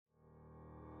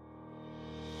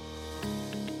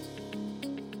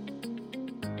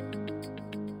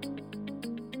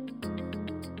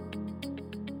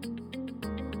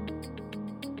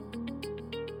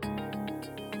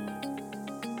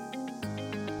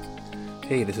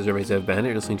Hey, this is Rabbi Zev Ben.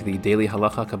 You're listening to the Daily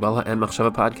Halacha, Kabbalah, and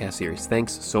Machshava podcast series.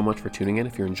 Thanks so much for tuning in.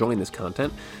 If you're enjoying this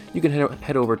content, you can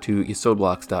head over to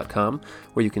yesodblocks.com,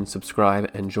 where you can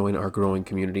subscribe and join our growing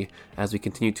community as we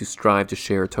continue to strive to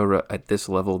share Torah at this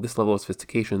level of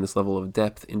sophistication, this level of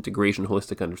depth, integration,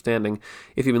 holistic understanding.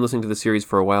 If you've been listening to the series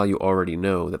for a while, you already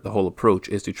know that the whole approach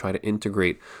is to try to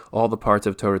integrate all the parts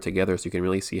of Torah together so you can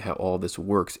really see how all this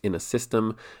works in a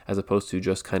system, as opposed to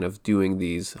just kind of doing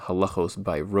these halachos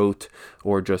by rote,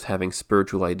 or just having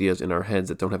spiritual ideas in our heads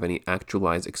that don't have any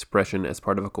actualized expression as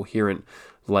part of a coherent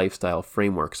lifestyle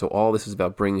framework. So all this is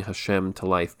about bringing Hashem to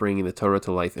life, bringing the Torah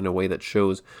to life in a way that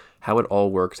shows how it all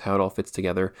works, how it all fits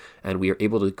together, and we are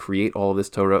able to create all of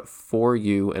this Torah for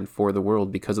you and for the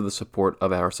world because of the support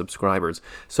of our subscribers.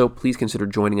 So please consider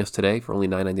joining us today for only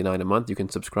 $9.99 a month. You can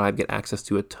subscribe, get access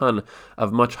to a ton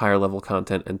of much higher level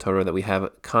content and Torah that we have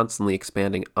constantly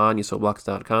expanding on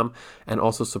yesodblocks.com, and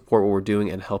also support what we're doing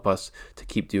and help us to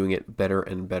keep doing it better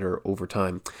and better over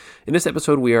time. In this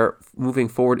episode, we are moving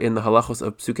forward in the halachos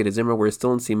of Pesukei Zimra. We're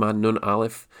still in Siman Nun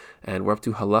Aleph, and we're up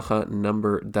to halacha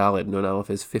number Daled. Nun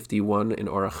Aleph is 51 in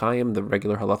Orach Chaim, the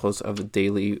regular halachos of the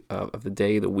daily, of the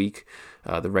day, the week,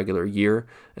 the regular year.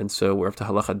 And so we're up to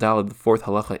halacha Daled, the fourth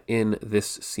halacha in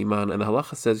this siman. And the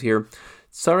halacha says here,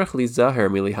 Tzarech li zaher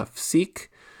milihafsik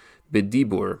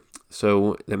b'dibur.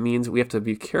 So that means we have to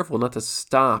be careful not to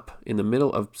stop in the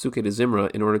middle of Pesukei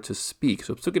Zimra in order to speak.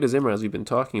 So Pesukei Zimra, as we've been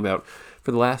talking about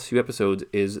for the last few episodes,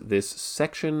 is this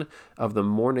section of the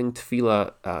morning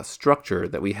tefillah structure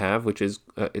that we have, which is,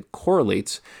 it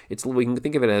correlates, we can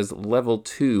think of it as level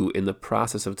 2 in the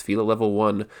process of tefillah. Level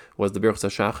 1 was the Birchas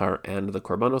HaShachar and the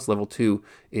Korbanos. Level 2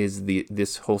 is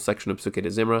this whole section of Pesukei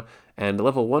Zimra. And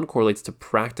level 1 correlates to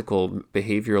practical,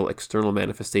 behavioral, external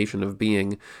manifestation of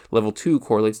being. Level 2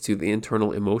 correlates to the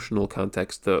internal emotional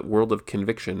context, the world of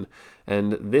conviction.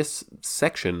 And this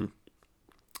section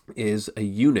is a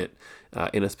unit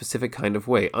in a specific kind of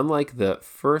way. Unlike the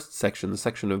first section, the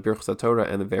section of Birchas HaTorah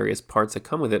and the various parts that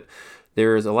come with it,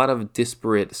 there's a lot of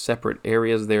disparate, separate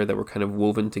areas there that were kind of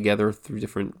woven together through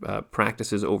different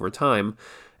practices over time.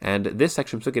 And this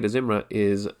section, Pesukei Zimra,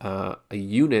 is a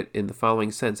unit in the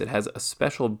following sense. It has a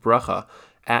special bracha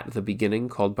at the beginning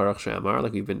called Baruch She'amar,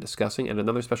 like we've been discussing, and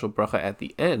another special bracha at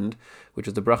the end, which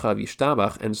is the bracha of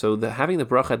Yishtabach. And so having the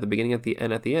bracha at the beginning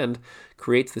and at the end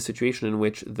creates the situation in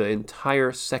which the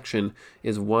entire section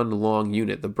is one long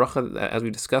unit. The bracha, as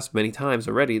we discussed many times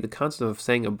already, the concept of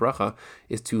saying a bracha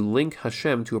is to link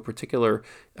Hashem to a particular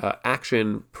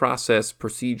action, process,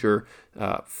 procedure,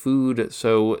 food.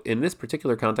 So in this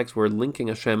particular context, we're linking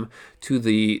Hashem to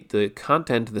the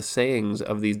content, the sayings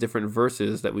of these different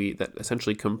verses that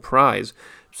essentially comprise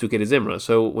Pesukei Zimra.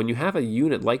 So when you have a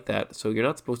unit like that, so you're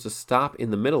not supposed to stop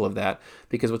in the middle of that,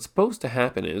 because what's supposed to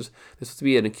happen is there's supposed to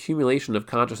be an accumulation of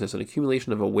consciousness, an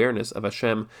accumulation of awareness of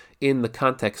Hashem in the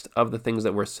context of the things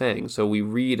that we're saying. So we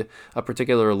read a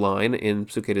particular line in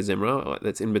Pesukei Zimra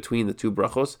that's in between the two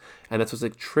brachos, and that's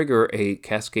supposed to trigger a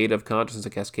cascade of consciousness, a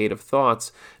cascade of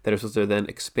thoughts that are supposed to then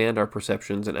expand our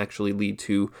perceptions and actually lead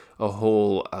to a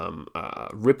whole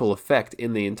ripple effect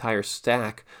in the entire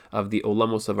stack of the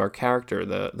olamos of our character,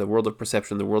 the world of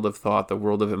perception, the world of thought, the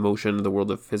world of emotion, the world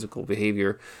of physical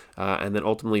behavior, and then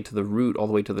ultimately to the root, all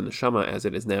the way to the neshama, as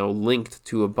it is now linked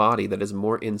to a body that is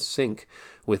more in sync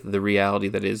with the reality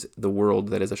that is the world,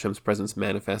 that is Hashem's presence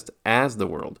manifest as the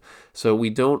world. So we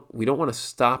don't want to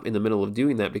stop in the middle of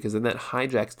doing that, because then that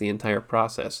hijacks the entire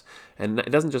process. And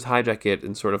it doesn't just hijack it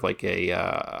in sort of like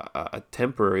a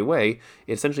temporary way.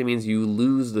 It essentially means you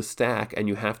lose the stack and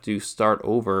you have to start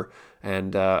over,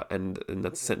 and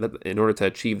that's in order to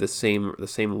achieve the same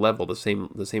level, the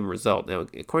same result. Now,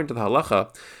 according to the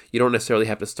halacha, you don't necessarily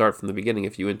have to start from the beginning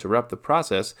if you interrupt the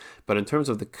process, but in terms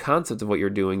of the concept of what you're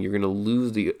doing, you're going to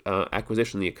lose the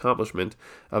acquisition, the accomplishment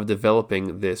of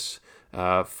developing this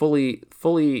fully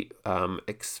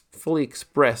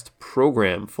expressed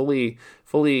program, fully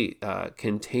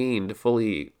contained,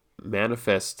 fully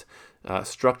manifest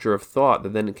structure of thought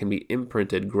that then it can be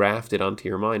imprinted, grafted onto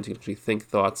your mind, so you can actually think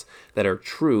thoughts that are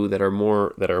true, that are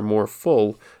more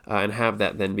full, and have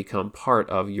that then become part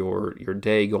of your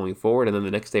day going forward. And then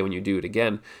the next day when you do it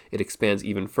again, it expands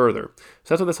even further.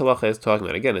 So that's what this halacha is talking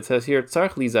about. Again, it says here,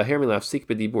 Tzarech li zaher milafsik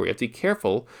b'dibur. You have to be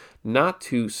careful not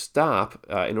to stop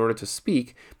in order to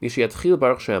speak. From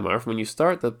when you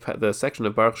start the section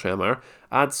of Baruch She'amar,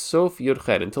 ad sof Yud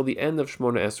Chet, until the end of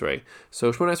Shmona Esrei.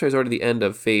 So Shmona Esrei is already the end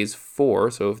of phase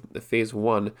 4. So phase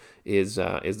 1 is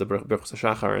the Brachos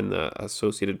HaShachar and the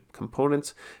associated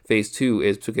components. Phase 2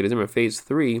 is Psukei Zimra. Phase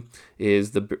 3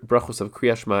 is the Brachos of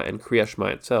Kriyas Shema and Kriyas Shema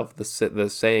itself, the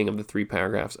saying of the 3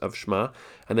 paragraphs of Shema.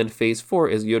 And then phase 4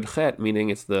 is Yud Chet, meaning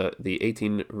it's the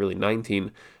 18, really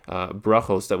 19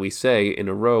 brachos that we say in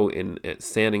a row in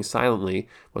standing silently,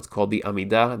 what's called the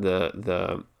Amidah,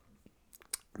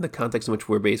 the context in which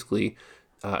we're basically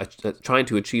trying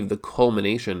to achieve the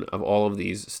culmination of all of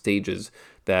these stages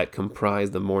that comprise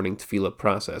the morning tefillah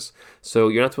process. So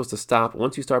you're not supposed to stop.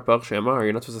 Once you start Baruch She'amar,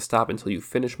 you're not supposed to stop until you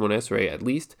finish Shmona Esrei at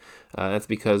least. That's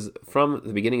because from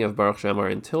the beginning of Baruch She'amar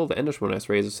until the end of Shmona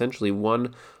Esrei is essentially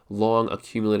one long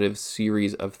accumulative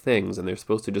series of things, and they're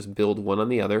supposed to just build one on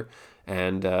the other,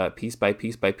 and piece by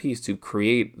piece by piece to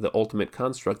create the ultimate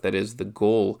construct that is the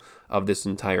goal of this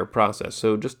entire process.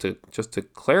 So just to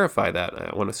clarify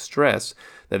that, I want to stress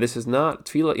that this is not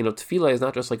tefillah. Tefillah is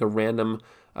not just like a random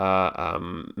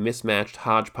mismatched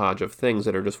hodgepodge of things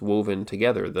that are just woven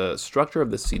together. The structure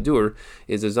of the Sidur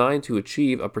is designed to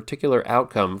achieve a particular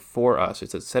outcome for us.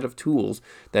 It's a set of tools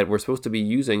that we're supposed to be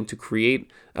using to create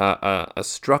a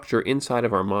structure inside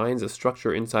of our minds, a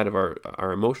structure inside of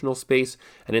our emotional space,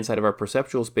 and inside of our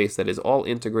perceptual space that is all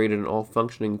integrated and all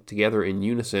functioning together in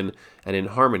unison and in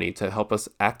harmony to help us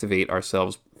activate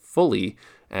ourselves fully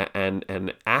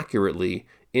and accurately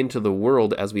into the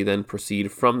world as we then proceed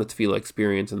from the tefillah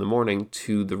experience in the morning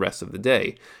to the rest of the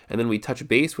day. And then we touch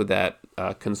base with that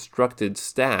constructed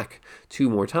stack 2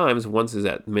 more times. Once is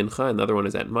at Mincha, another one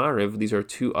is at Mariv. These are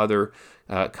 2 other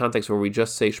contexts where we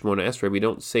just say Shmona Esrei. We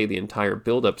don't say the entire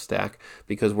build-up stack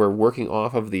because we're working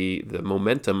off of the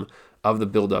momentum of the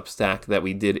build-up stack that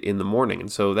we did in the morning. And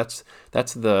so that's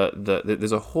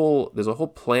there's a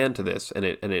whole plan to this, and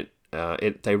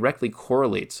it directly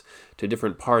correlates to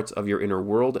different parts of your inner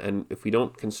world, and if we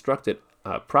don't construct it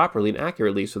properly and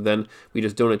accurately, so then we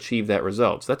just don't achieve that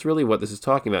result. So that's really what this is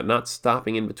talking about, not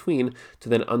stopping in between to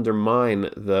then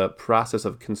undermine the process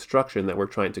of construction that we're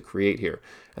trying to create here.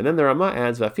 And then the Rama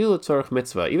adds, "V'afilu tzorech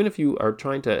mitzvah." Even if you are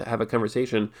trying to have a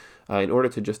conversation in order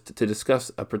to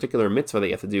discuss a particular mitzvah that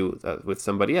you have to do with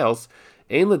somebody else,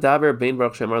 ein ledaber bein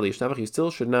Baruch She'amar liyishtabach, you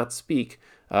still should not speak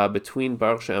between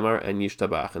Baruch She'amar and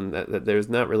Yishtabach, and that there's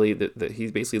not really that he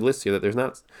basically lists here that there's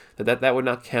not that would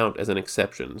not count as an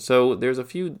exception. So there's a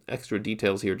few extra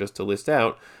details here just to list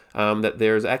out that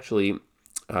there's actually.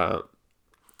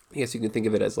 I guess you can think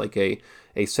of it as like a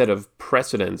set of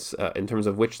precedents in terms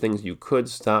of which things you could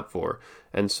stop for.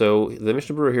 And so the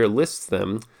Mishnah Berurah here lists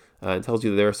them and tells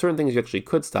you that there are certain things you actually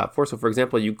could stop for. So for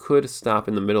example, you could stop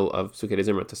in the middle of Psukei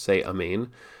Zimra to say Amen.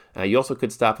 You also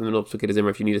could stop in the middle of Psukei Zimra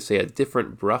if you need to say a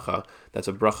different bracha. That's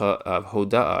a bracha of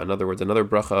hoda'ah. In other words, another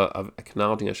bracha of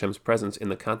acknowledging Hashem's presence in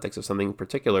the context of something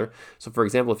particular. So, for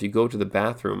example, if you go to the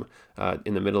bathroom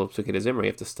in the middle of Psukei Zimra, you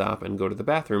have to stop and go to the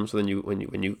bathroom. So then,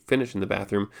 when you finish in the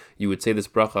bathroom, you would say this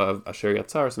bracha of Asher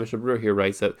Yatzar. So Mishnah Berurah here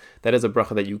writes that is a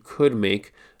bracha that you could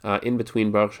make in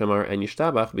between Baruch She'amar and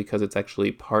Yishtabach because it's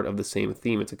actually part of the same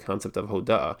theme. It's a concept of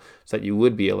hoda'ah, so that you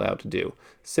would be allowed to do.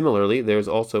 Similarly, there's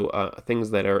also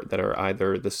things that are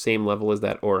either the same level as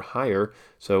that or higher.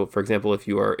 So, for example, if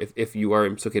you are in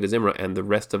Psukei Zimra and the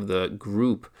rest of the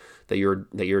group that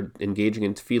you're engaging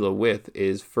in tefillah with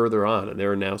is further on, and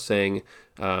they're now saying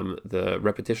the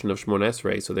repetition of Shmona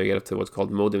Esrei, so they get up to what's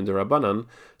called Modim D'Rabbanan.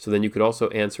 So then you could also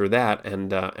answer that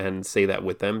and say that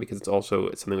with them, because it's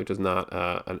something which is not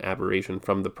an aberration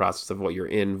from the process of what you're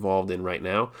involved in right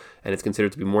now, and it's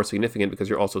considered to be more significant because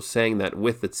you're also saying that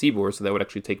with the tzibur, so that would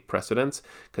actually take precedence,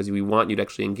 because we want you to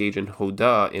actually engage in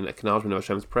hodah, in acknowledgement of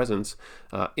Hashem's presence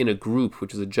in a group,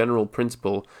 which is a general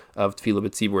principle of tefillah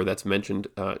b'tzibur that's mentioned.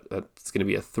 It's going to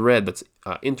be a thread that's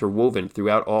interwoven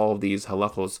throughout all of these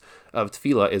halachos of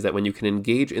tefillah, is that when you can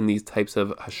engage in these types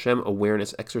of Hashem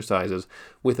awareness exercises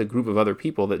with a group of other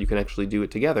people, that you can actually do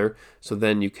it together. So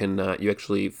then you can you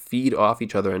actually feed off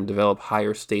each other and develop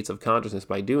higher states of consciousness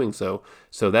by doing so.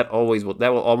 So that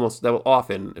will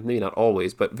often, maybe not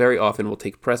always, but very often will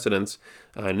take precedence.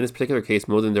 And in this particular case,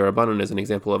 Modim D'Rabbanan is an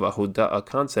example of a hoda'ah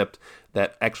concept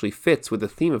that actually fits with the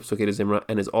theme of Psukei Zimra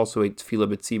and is also a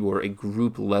tefillah b'tzibur, a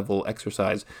group level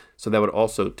exercise. So that would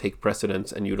also take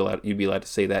precedence, and you'd be allowed to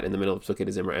say that in the middle of Psukei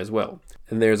de Zimra as well.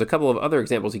 And there's a couple of other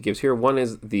examples he gives here. One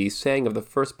is the saying of the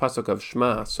first pasuk of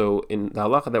Shema. So in the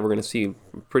halacha that we're going to see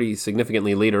pretty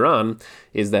significantly later on,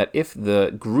 is that if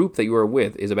the group that you are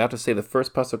with is about to say the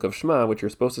first pasuk of Shema, which you're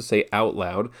supposed to say out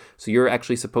loud, so you're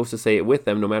actually supposed to say it with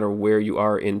them no matter where you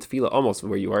are in Tefillah, almost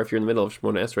where you are. If you're in the middle of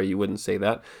Shemona Esrei, you wouldn't say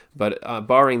that. But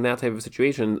barring that type of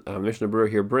situation, Mishnah Berurah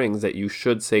here brings that you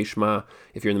should say Shema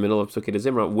if you're in the middle of Psukei de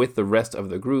Zimra with the rest of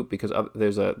the group, because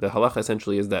the halacha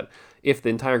essentially is that if the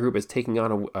entire group is taking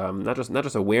on not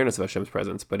just awareness of Hashem's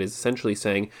presence, but is essentially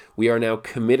saying we are now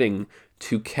committing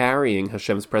to carrying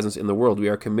Hashem's presence in the world. We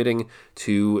are committing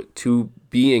to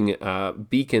being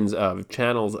beacons of,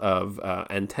 channels of,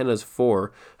 antennas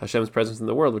for Hashem's presence in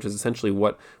the world, which is essentially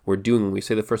what we're doing when we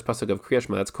say the first pasuk of Kriyat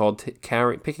Shema. That's called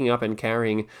picking up and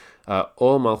carrying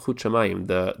Ol Malchut Shamayim,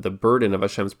 the burden of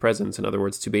Hashem's presence. In other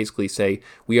words, to basically say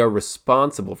we are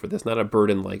responsible for this, not a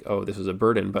burden like, oh, this is a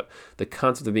burden, but the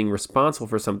concept of being responsible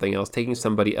for something else, taking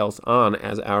somebody else on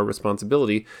as our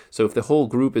responsibility. So if the whole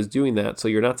group is doing that, so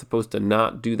you're not supposed to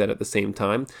not do that at the same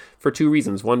time for two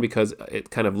reasons. One, because it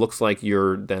kind of looks like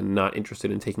you're then not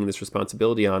interested in taking this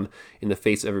responsibility on in the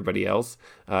face of everybody else.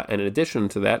 And in addition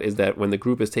to that is that when the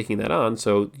group is taking that on,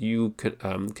 so you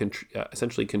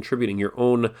essentially contributing your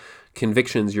own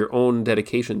convictions, your own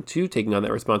dedication to taking on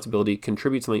that responsibility,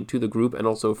 contributes something to the group and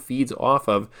also feeds off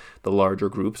of the larger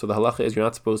group. So the halacha is you're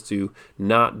not supposed to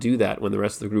not do that when the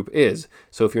rest of the group is.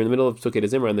 So if you're in the middle of Psukei de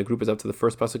Zimra and the group is up to the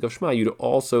first pasuk of Shema, you'd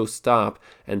also stop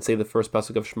and say the first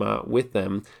pasuk of Shema with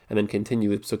them and then continue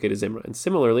with Psukei de Zimra. And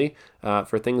similarly,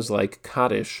 for things like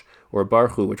Kaddish or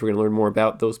Baruch Hu, which we're going to learn more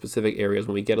about those specific areas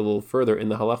when we get a little further in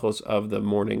the halachos of the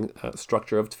morning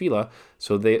structure of Tefillah.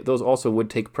 So those also would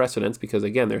take precedence because,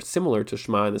 again, they're similar to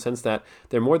Shema in the sense that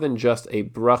they're more than just a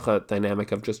bracha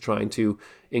dynamic of just trying to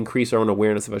increase our own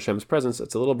awareness of Hashem's presence.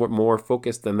 It's a little bit more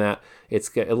focused than that. It's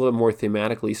a little more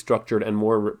thematically structured and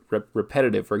more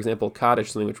repetitive. For example,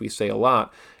 Kaddish, something which we say a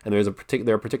lot, and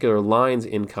there are particular lines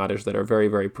in Kaddish that are very,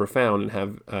 very profound and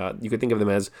have, you could think of them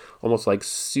as almost like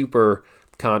super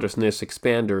consciousness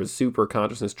expanders, super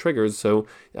consciousness triggers. So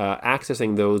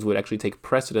accessing those would actually take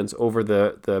precedence over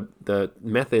the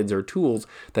methods or tools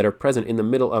that are present in the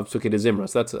middle of Psukei de Zimra.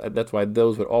 So that's why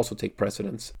those would also take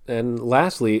precedence. And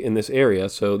lastly, in this area,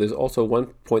 so there's also one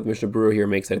point Mishnah Berurah here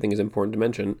makes that I think is important to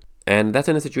mention. And that's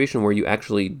in a situation where you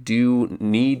actually do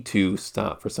need to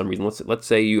stop for some reason. Let's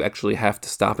say you actually have to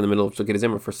stop in the middle of Psukei de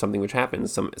Zimra for something which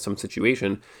happens, some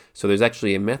situation. So there's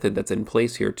actually a method that's in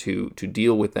place here to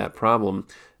deal with that problem.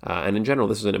 And in general,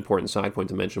 this is an important side point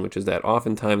to mention, which is that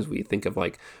oftentimes we think of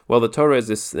like, well, the Torah is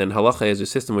this, and halacha is a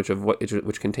system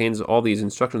which contains all these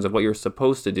instructions of what you're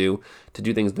supposed to do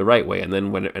things the right way, and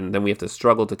then we have to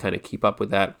struggle to kind of keep up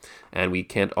with that, and we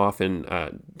can't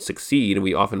often succeed, and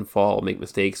we often fall, make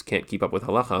mistakes, can't keep up with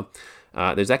halacha.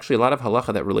 There's actually a lot of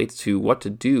halacha that relates to what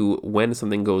to do when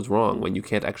something goes wrong, when you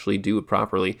can't actually do it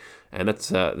properly. And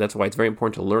that's why it's very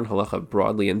important to learn halacha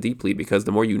broadly and deeply, because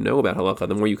the more you know about halacha,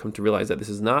 the more you come to realize that this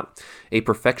is not a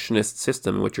perfectionist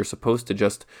system in which you're supposed to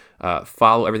just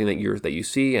follow everything that you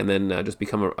see and then just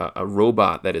become a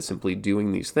robot that is simply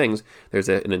doing these things. There's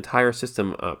an entire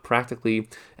system practically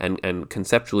and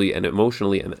conceptually and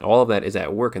emotionally, and all of that is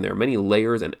at work. And there are many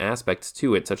layers and aspects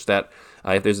to it, such that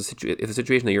if the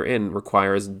situation that you're in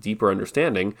requires deeper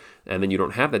understanding, and then you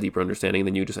don't have that deeper understanding,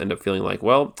 then you just end up feeling like,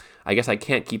 well, I guess I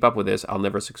can't keep up with this. I'll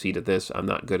never succeed at this. I'm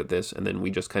not good at this. And then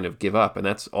we just kind of give up. And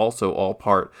that's also all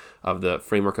part of the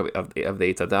framework of the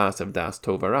Eitz Hadas, of Das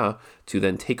Tov Hara, to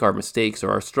then take our mistakes or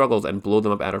our struggles and blow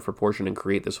them up out of proportion and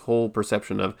create this whole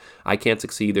perception of, I can't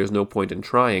succeed, there's no point in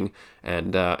trying.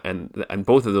 And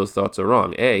both of those thoughts are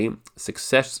wrong.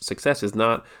 Success is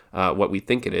not what we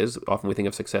think it is. Often we think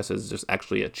of success as just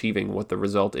actually achieving what the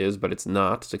result is, but it's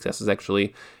not. Success is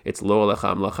actually, it's lo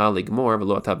alecha amlacha ligmor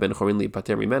v'lo ata ben chorin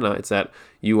lipater mimena. It's that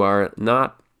you are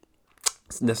not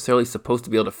necessarily supposed to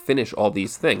be able to finish all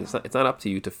these things. It's not up to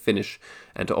you to finish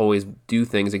and to always do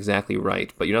things exactly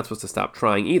right, but you're not supposed to stop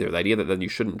trying either. The idea that you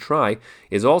shouldn't try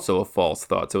is also a false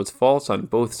thought. So it's false on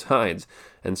both sides.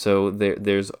 And so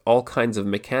there's all kinds of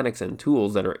mechanics and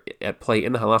tools that are at play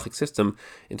in the halachic system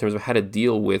in terms of how to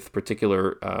deal with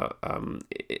particular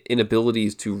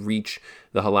inabilities to reach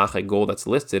the halachic goal that's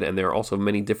listed. And there are also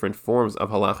many different forms of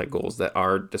halachic goals that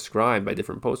are described by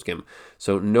different poskim.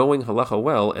 So knowing halacha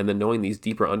well and then knowing these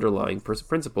deeper underlying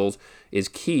principles is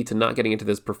key to not getting into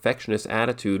this perfectionist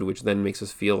attitude, which then makes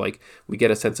us feel like we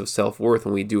get a sense of self-worth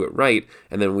when we do it right,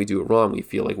 and then when we do it wrong, we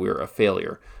feel like we're a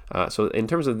failure. So in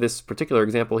terms of this particular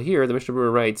example here, the Mishnah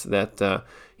Berurah writes that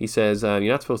he says you're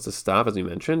not supposed to stop, as we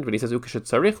mentioned, but he says ukashet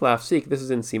tzarich lafsik. This is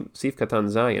in Sif Katan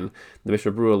Zayin, the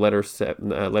Mishnah Berurah letter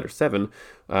 7,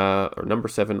 or number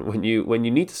 7. When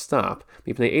you need to stop,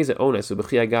 if you need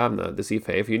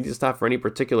to stop for any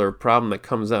particular problem that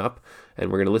comes up, and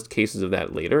we're going to list cases of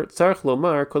that later. So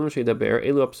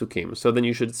then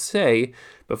you should say,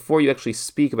 before you actually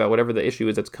speak about whatever the issue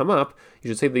is that's come up, you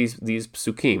should say these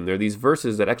psukim. There are these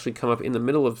verses that actually come up in the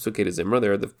middle of Psukei Zimra.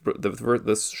 They're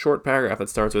the short paragraph that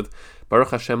starts with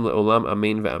Baruch Hashem le'olam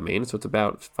amen ve'amen. So it's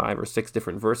about 5 or 6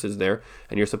 different verses there,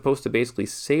 and you're supposed to basically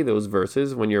say those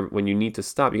verses when you need to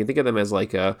stop. You can think of them as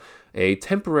like a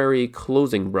temporary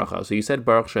closing bracha. So you said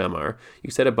Baruch She'amar,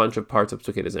 you said a bunch of parts of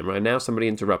Psukei Zimra, and now somebody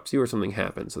interrupts you or something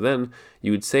happens. So then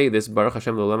you would say this Baruch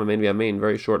Hashem le'olam amen ve'amen,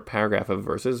 very short paragraph of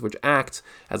verses, which acts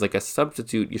as like a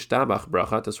substitute yishtabach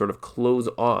bracha to sort of close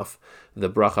off the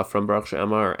bracha from Baruch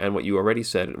She'amar and what you already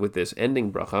said with this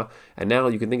ending bracha. And now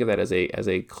you can think of that as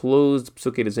a closed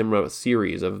Psukei Zimra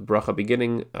series of bracha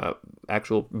beginning,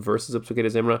 actual verses of Psukei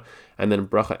Zimra, and then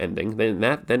bracha ending.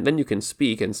 Then you can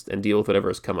speak and deal with whatever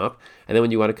has come up. And then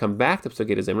when you want to come back to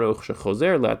Psukei Zimra,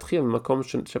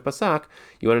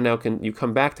 you want to now you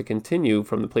come back to continue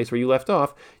from the place where you left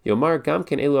off. Yomar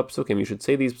gamken elu psukim. You should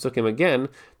say these psukim again,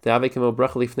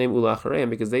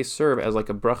 because they serve as like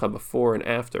a bracha before and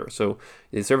after. So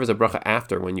they serve as a bracha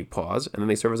after when you pause, and then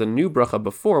they serve as a new bracha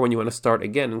before when you want to start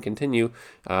again and continue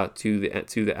to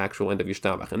the actual end of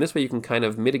Yishtabach. And this way you can kind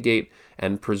of mitigate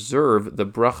and preserve the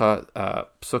bracha,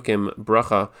 psukim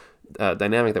bracha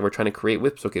dynamic that we're trying to create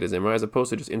with Psukei Zimra, as opposed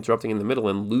to just interrupting in the middle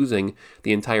and losing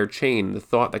the entire chain, the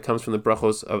thought that comes from the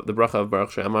brachos of the bracha of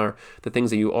Baruch She'amar, the things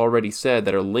that you already said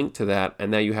that are linked to that,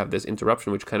 and now you have this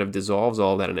interruption which kind of dissolves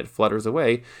all that and it flutters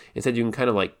away. Instead, you can kind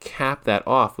of like cap that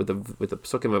off with the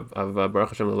psukim of Baruch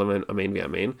Hashem le'olam amen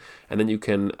ve'amen, and then you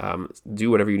can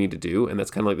do whatever you need to do, and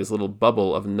that's kind of like this little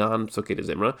bubble of non-Psukei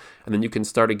Zimra, and then you can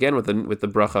start again with the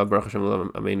bracha of Baruch Hashem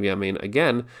le'olam amen ve'amen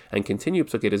again, and continue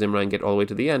Psukei Zimra and get all the way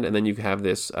to the end, and then you have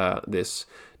this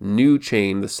new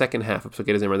chain, the second half of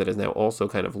Psukei Zimra, that is now also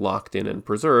kind of locked in and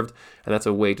preserved, and that's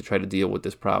a way to try to deal with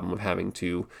this problem of having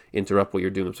to interrupt what you're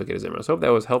doing with Psukei Zimra. So I hope that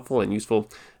was helpful and useful.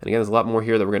 And again, there's a lot more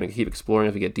here that we're going to keep exploring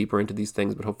as we get deeper into these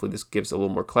things, but hopefully this gives a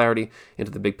little more clarity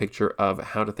into the big picture of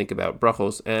how to think about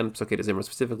brachos and Psukei Zimra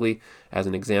specifically as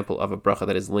an example of a bracha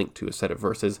that is linked to a set of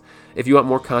verses. If you want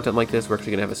more content like this, we're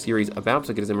actually going to have a series about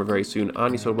Psukei Zimra very soon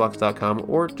on YesodBlocks.com,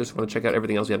 or just want to check out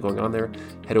everything else we have going on there,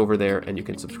 head over there and you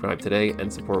can subscribe today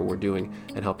and support what we're doing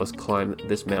and help us climb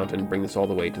this mountain, bring this all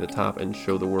the way to the top, and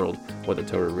show the world what the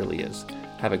Torah really is.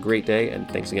 Have a great day, and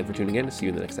thanks again for tuning in. See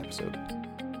you in the next episode.